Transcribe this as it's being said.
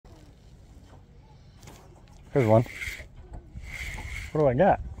Here's one. What do I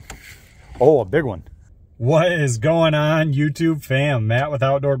got? Oh, a big one. What is going on, YouTube fam? Matt with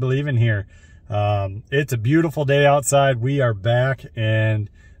Outdoor Believing here. It's a beautiful day outside. We are back and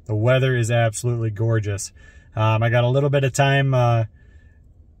the weather is absolutely gorgeous. I got a little bit of time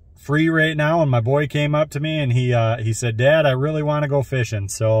free right now, and my boy came up to me and he said, Dad, I really want to go fishing.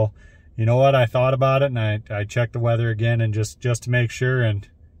 So you know what, I thought about it and I checked the weather again and just to make sure, and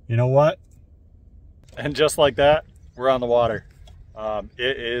you know what? And just like that, we're on the water.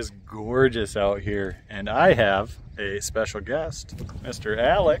 It is gorgeous out here, and I have a special guest, Mr.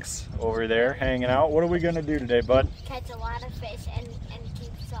 Alex, over there hanging out. What are we gonna do today, bud? Catch a lot of fish and keep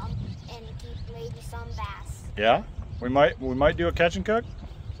maybe some bass. Yeah, we might do a catch and cook.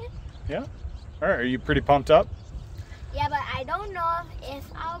 Yeah. All right. Are you pretty pumped up? Yeah, but I don't know if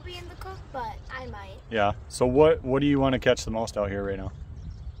I'll be in the cook, but I might. Yeah. So what do you want to catch the most out here right now?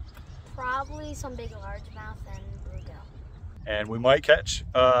 Probably some big largemouth and bluegill. And we might catch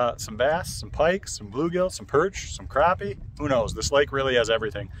some bass, some pike, some bluegill, some perch, some crappie. Who knows? This lake really has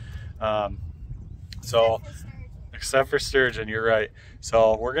everything. Except for sturgeon, you're right.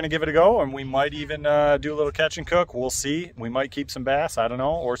 So we're gonna give it a go, and we might even do a little catch and cook. We'll see. We might keep some bass, I don't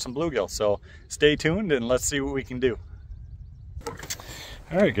know, or some bluegill. So stay tuned and let's see what we can do.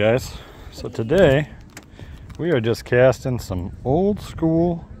 All right, guys. So today we are just casting some old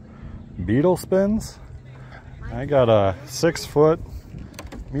school beetle spins. I got a 6-foot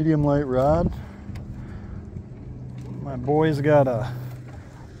medium light rod. My boy's got a,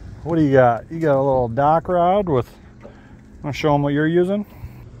 what do you got? You got a little dock rod with, I'm gonna show him what you're using.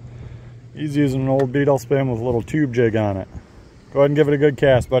 He's using an old beetle spin with a little tube jig on it. Go ahead and give it a good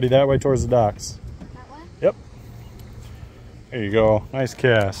cast, buddy, that way towards the docks. that one? Yep. There you go, nice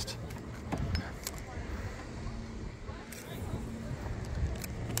cast.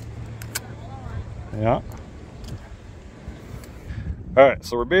 Yeah. All right,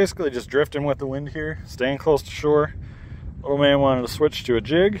 so we're basically just drifting with the wind here, staying close to shore. Little man wanted to switch to a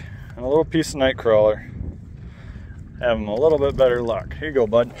jig and a little piece of night crawler. Have him a little bit better luck. Here you go,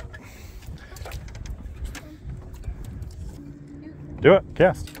 bud. Do it,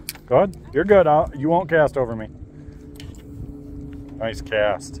 cast. Go ahead, you're good. You won't cast over me. Nice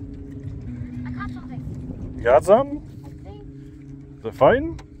cast. I got something. You got something? I think. Is it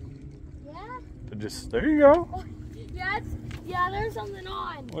fighting? Yeah. There you go. Oh, yeah, there's something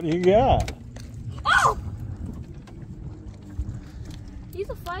on. What do you got? Oh! He's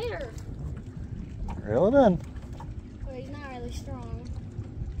a fighter. Reel it in. But he's not really strong.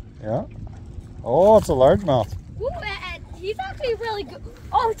 Yeah. Oh, it's a largemouth. Ooh, and he's actually really good.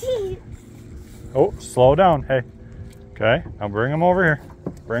 Oh, geez. Oh, slow down. Hey. Okay, now bring him over here.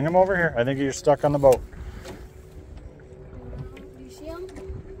 Bring him over here. I think you're stuck on the boat. You see him?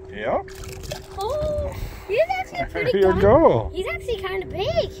 Yeah. Oh, he's actually pretty There you go. He's actually kind of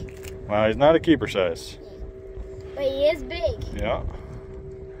big. Well, he's not a keeper size. But he is big. Yeah.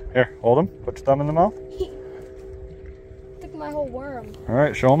 Here, hold him. Put your thumb in the mouth. Took my whole worm. All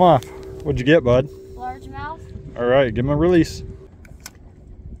right, show him off. What'd you get, bud? Largemouth. All right, give him a release.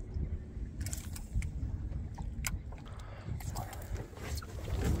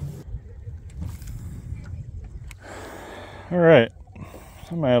 All right,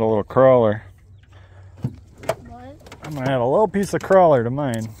 I'm gonna add a little crawler. What? I'm gonna add a little piece of crawler to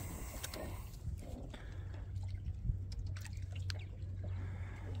mine.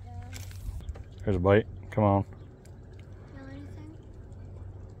 Here's a bite. Come on. Feel anything?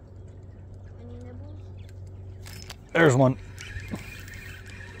 Any nibbles? There's one.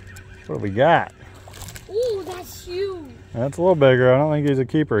 What do we got? Ooh, that's huge. That's a little bigger. I don't think he's a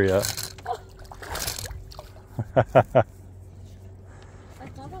keeper yet. Oh. I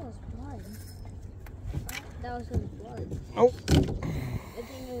thought that was blood. That was his blood. Nope. I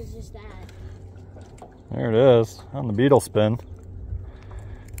think it was just that. There it is on the beetle spin.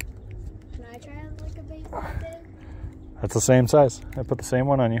 Can I try like a baseball thing? That's the same size. I put the same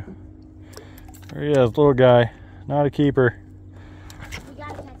one on you. There he is, little guy. Not a keeper. We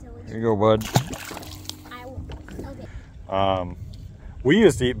gotta catch it. Here you go, bud. I will. Okay. We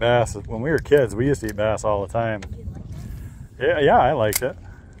used to eat bass when we were kids. We used to eat bass all the time. You like that? Yeah, I liked it.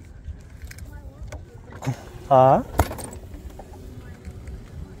 Huh?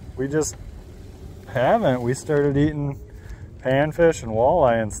 We just haven't. We started eating panfish and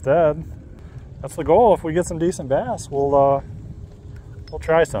walleye instead. That's the goal. If we get some decent bass, we'll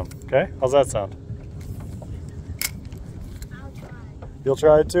try some. Okay? How's that sound? I'll try. You'll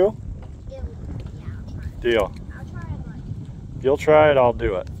try it too? Yeah, I'll try. Deal. I'll try it, but If you'll try it, I'll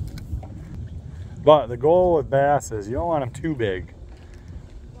do it. But the goal with bass is you don't want them too big.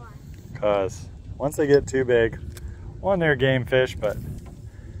 why? Because Once they get too big, one, they're game fish, but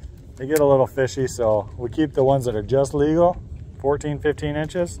they get a little fishy, so we keep the ones that are just legal, 14, 15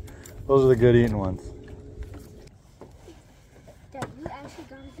 inches. Those are the good eating ones. Dad, you actually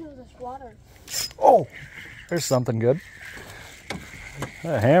gotta feel this water. Oh, there's something good.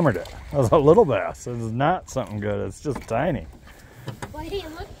 I hammered it. That was a little bass. It's not something good. It's just tiny. But he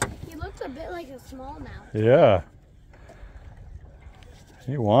looks a bit like a smallmouth. Yeah.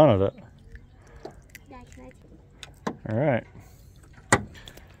 He wanted it. Dad, can I take it? All right.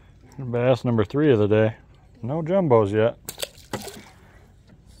 Bass number 3 of the day. No jumbos yet. Let's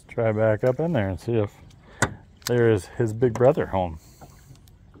try back up in there and see if there is his big brother home.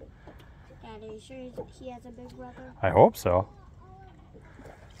 Dad, are you sure he has a big brother? I hope so.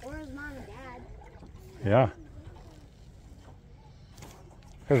 Or his mom and dad? Yeah.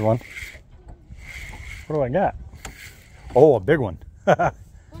 Here's one. What do I got? Oh, a big one. Let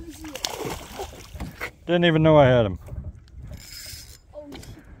me see it. Didn't even know I had him. Oh,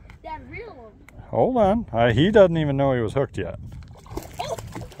 that real one. Hold on. He doesn't even know he was hooked yet. Oh,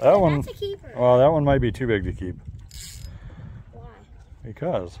 that one. That's a keeper. Well, that one might be too big to keep. Why?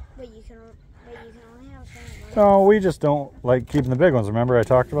 Because. Wait, you can only have one, right? No, we just don't like keeping the big ones. Remember I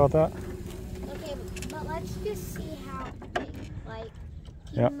talked about that? Okay, but let's just see how big. Like,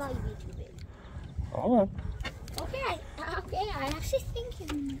 he Yep. might be too big. Hold on. Okay, I actually think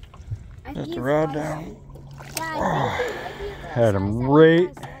Get the rod down. Yeah, I think he might be the Had size him that he right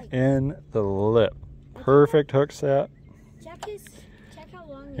has legs. in the lip. Perfect hook set. Check how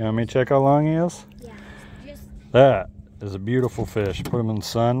long You want me to check how long he is? Yeah, just... That is a beautiful fish. Put him in the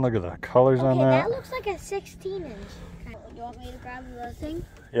sun. Look at the colors on Okay, that. that looks like a 16-inch. You want me to grab the thing?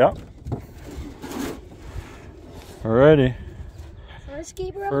 Yep. Alrighty. First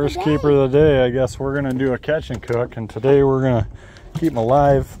keeper of First the day. keeper of the day. I guess we're going to do a catch and cook. And today we're going to keep him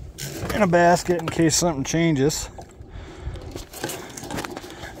alive in a basket in case something changes.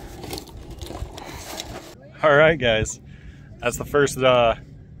 Alright guys. That's the first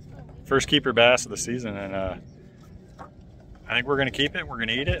keeper bass of the season. And I think we're going to keep it. We're going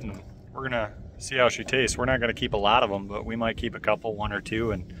to eat it. And we're going to see how she tastes. We're not going to keep a lot of them. But we might keep a couple, 1 or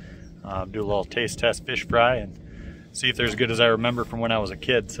 2. And do a little taste test fish fry. And see if they're as good as I remember from when I was a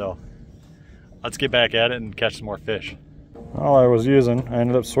kid. So let's get back at it and catch some more fish. All I was using, I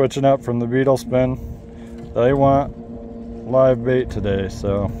ended up switching up from the beetle spin. They want live bait today,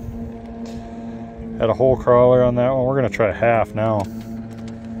 so had a whole crawler on that one. We're gonna try half now.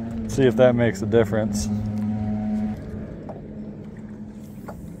 See if that makes a difference.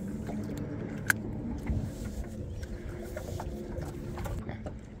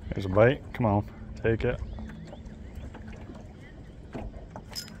 Here's a bite. Come on, take it.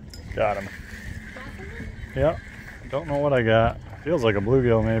 Got him. Yep. Don't know what I got. Feels like a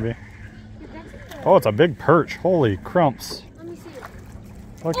bluegill maybe. Oh, it's a big perch. Holy crumps. Let me see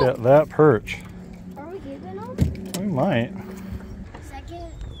it. Look at that perch. Are we keeping them? We might. Second.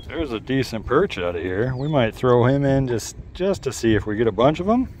 There's a decent perch out of here. We might throw him in just to see if we get a bunch of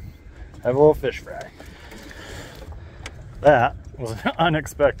them. Have a little fish fry. That was an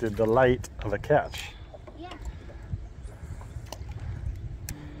unexpected delight of a catch.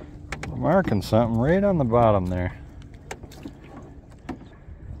 Marking something right on the bottom there.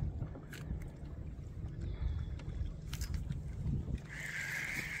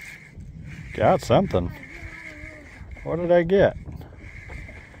 Got something. What did I get?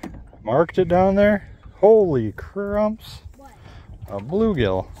 Marked it down there? Holy crumps. What? A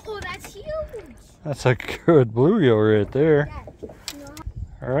bluegill. Oh, that's huge. That's a good bluegill right there. Dad,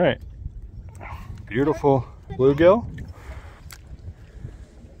 All right. Beautiful bluegill.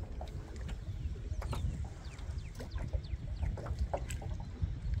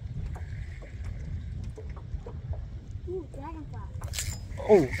 Ooh, dragonfly.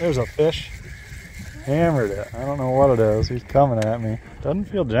 Oh, there's a fish. Hammered it. I don't know what it is. He's coming at me. Doesn't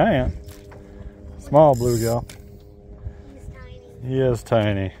feel giant. Small bluegill. He's tiny. He is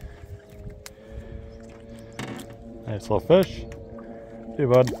tiny. Nice little fish. Hey,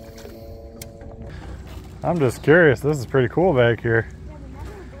 bud. I'm just curious. This is pretty cool back here. Yeah, we've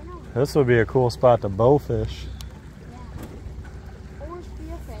never been over. This would be a cool spot to bow fish. Yeah. Or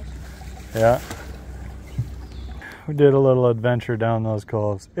spearfish. Yeah. We did a little adventure down those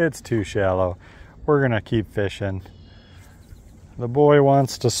coves. It's too shallow. We're gonna keep fishing. The boy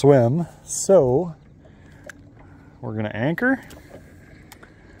wants to swim, so we're gonna anchor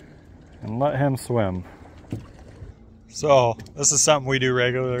and let him swim. So this is something we do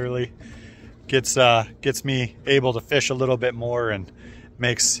regularly. Gets me able to fish a little bit more and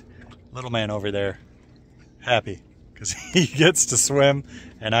makes little man over there happy because he gets to swim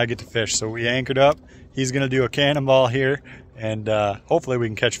and I get to fish. So we anchored up. He's going to do a cannonball here, and hopefully we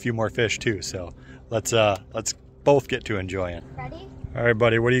can catch a few more fish too. So let's both get to enjoying. Ready? All right,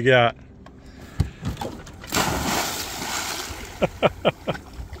 buddy, what do you got?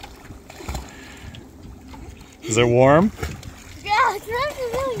 Is it warm? Yeah, it's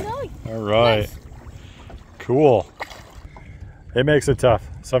really nice. All right. Nice. Cool. It makes it tough.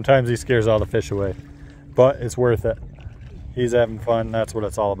 Sometimes he scares all the fish away, but it's worth it. He's having fun. That's what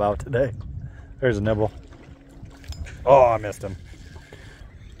it's all about today. There's a nibble. Oh, I missed him.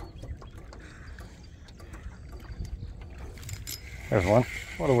 There's one.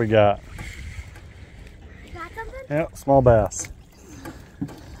 What do we got? You got something? Yeah, small bass. You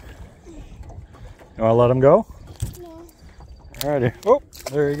want to let him go? No. Alrighty. Oh,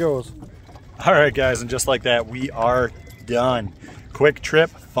 there he goes. Alright guys, and just like that, we are done. Quick trip,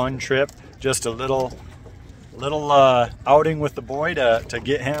 fun trip. Just a little outing with the boy to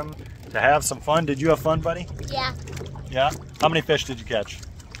get him to have some fun. Did you have fun, buddy? Yeah. Yeah? How many fish did you catch?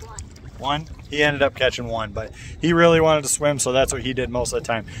 One. One? He ended up catching one, but he really wanted to swim, so that's what he did most of the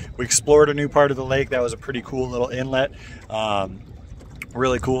time. We explored a new part of the lake. That was a pretty cool little inlet.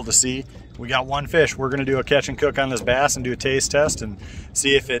 Really cool to see. We got one fish. We're gonna do a catch and cook on this bass and do a taste test and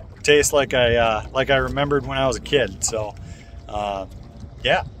see if it tastes like I remembered when I was a kid. So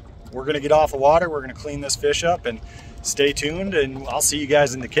yeah, we're gonna get off the water. We're gonna clean this fish up, and stay tuned, and I'll see you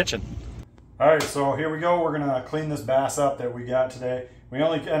guys in the kitchen. All right, so here we go. We're gonna clean this bass up that we got today. We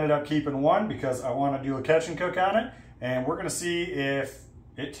only ended up keeping one because I want to do a catch and cook on it, and we're gonna see if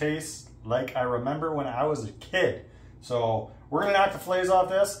it tastes like I remember when I was a kid. So we're gonna knock the fillets off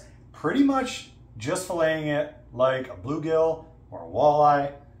this, pretty much just filleting it like a bluegill or a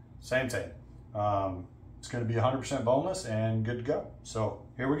walleye, same thing. It's gonna be 100% boneless and good to go. So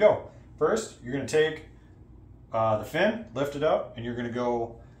here we go. First, you're gonna take the fin, lift it up, and you're gonna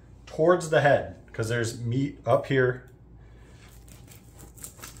go towards the head because there's meat up here.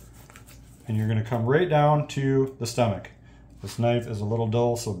 And you're gonna come right down to the stomach. This knife is a little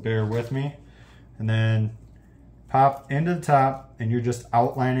dull, so bear with me. And then pop into the top, and you're just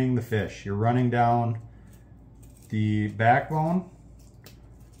outlining the fish. You're running down the backbone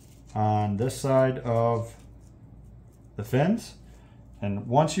on this side of the fins. And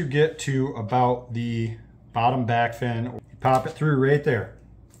once you get to about the bottom back fin, you pop it through right there.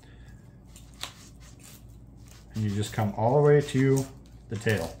 And you just come all the way to the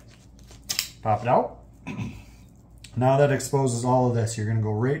tail. Pop it out. Now that exposes all of this, you're gonna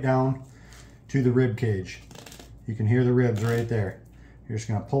go right down to the rib cage. You can hear the ribs right there. You're just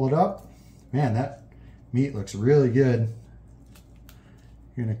gonna pull it up. Man, that meat looks really good.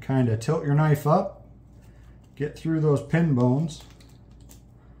 You're gonna kind of tilt your knife up, get through those pin bones.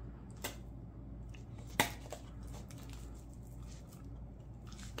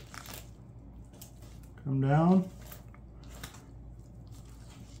 Come down.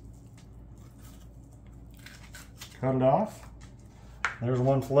 Cut it off. There's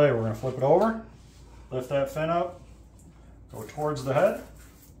one fillet. We're gonna flip it over, lift that fin up, go towards the head.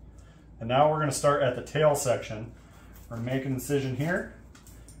 And now we're gonna start at the tail section. We're gonna make an incision here.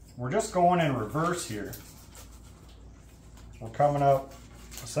 We're just going in reverse here. We're coming up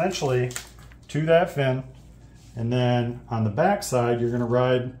essentially to that fin, and then on the back side, you're gonna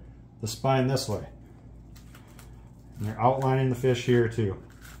ride the spine this way. And you're outlining the fish here too.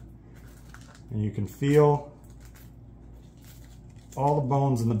 And you can feel all the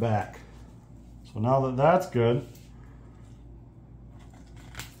bones in the back. So now that that's good,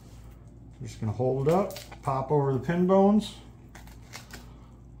 we're just gonna hold it up, pop over the pin bones.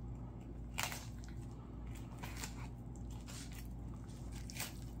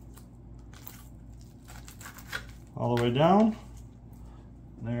 All the way down.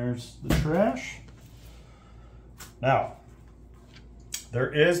 There's the trash. Now,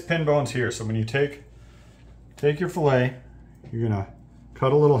 there is pin bones here, so when you take your fillet, you're gonna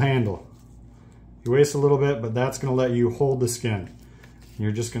cut a little handle. You waste a little bit, but that's gonna let you hold the skin. And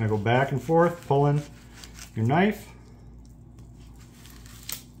you're just gonna go back and forth, pulling your knife.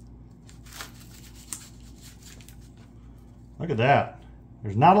 Look at that.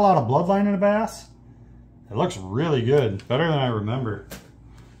 There's not a lot of bloodline in a bass. It looks really good, better than I remember.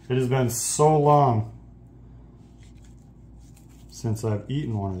 It has been so long since I've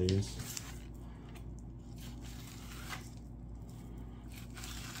eaten one of these.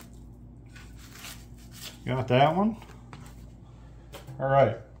 Got that one. All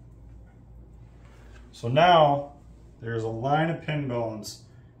right. So now there's a line of pin bones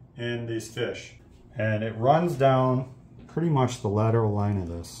in these fish, and it runs down pretty much the lateral line of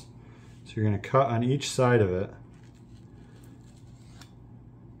this. So you're going to cut on each side of it.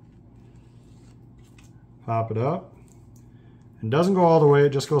 Pop it up. It doesn't go all the way, it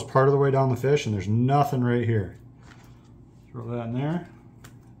just goes part of the way down the fish, and there's nothing right here. Throw that in there.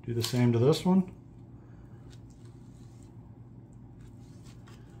 Do the same to this one.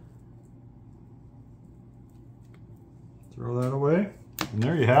 Throw that away, and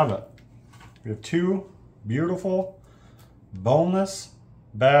there you have it. We have two beautiful boneless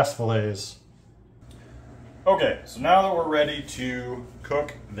bass fillets. Okay, so now that we're ready to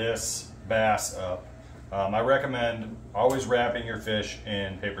cook this bass up, I recommend always wrapping your fish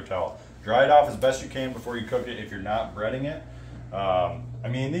in paper towel. Dry it off as best you can before you cook it if you're not breading it. I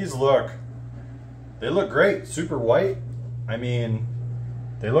mean, these look great, super white. I mean,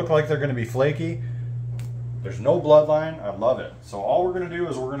 they look like they're gonna be flaky. There's no bloodline, I love it. So all we're gonna do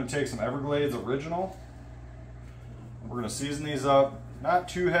is we're gonna take some Everglades Original. We're gonna season these up, not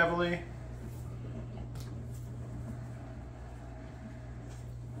too heavily.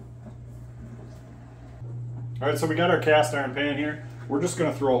 All right, so we got our cast iron pan here. We're just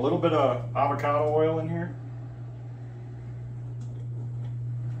gonna throw a little bit of avocado oil in here.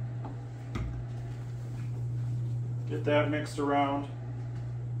 Get that mixed around.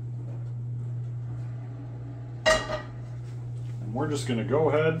 And we're just gonna go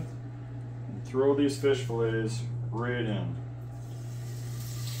ahead and throw these fish fillets right in.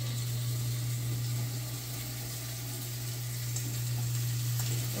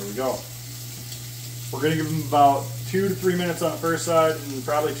 There we go. We're going to give them about 2 to 3 minutes on the first side and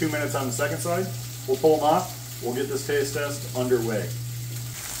probably 2 minutes on the second side. We'll pull them off. We'll get this taste test underway.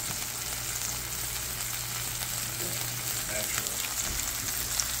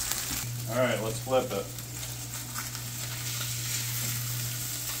 All right, let's flip it.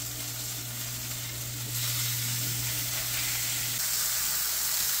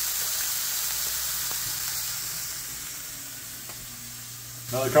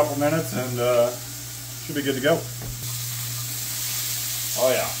 Another couple minutes and should be good to go. Oh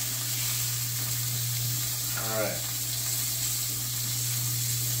yeah. All right.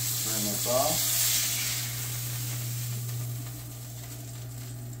 Turn this off.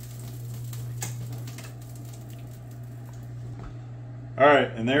 All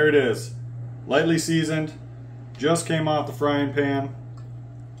right, and there it is. Lightly seasoned. Just came off the frying pan.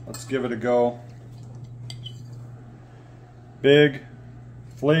 Let's give it a go. Big,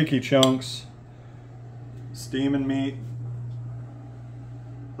 flaky chunks. Steaming meat.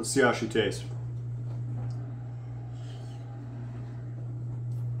 Let's see how she tastes.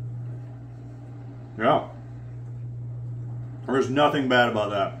 Yeah. There's nothing bad about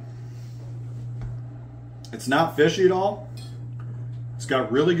that. It's not fishy at all. It's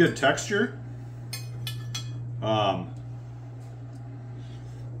got really good texture.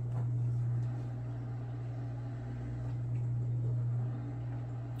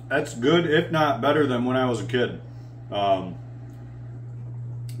 That's good, if not better than when I was a kid.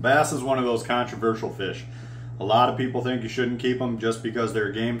 Bass is one of those controversial fish. A lot of people think you shouldn't keep them just because they're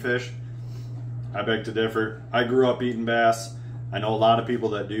a game fish. I beg to differ. I grew up eating bass. I know a lot of people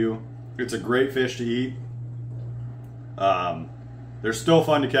that do. It's a great fish to eat. They're still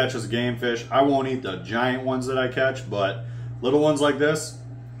fun to catch as a game fish. I won't eat the giant ones that I catch, but little ones like this,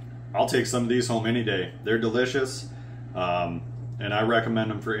 I'll take some of these home any day. They're delicious. And I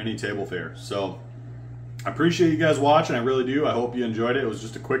recommend them for any table fare. So I appreciate you guys watching. I really do. I hope you enjoyed it. It was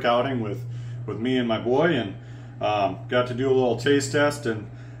just a quick outing with me and my boy, and got to do a little taste test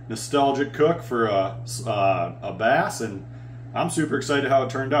and nostalgic cook for a bass, and I'm super excited how it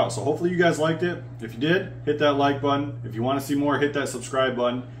turned out. So hopefully you guys liked it. If you did, hit that like button. If you want to see more, hit that subscribe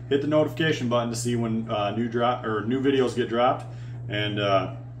button. Hit the notification button to see when new videos get dropped. And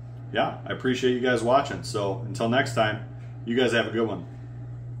yeah, I appreciate you guys watching. So until next time, you guys have a good one.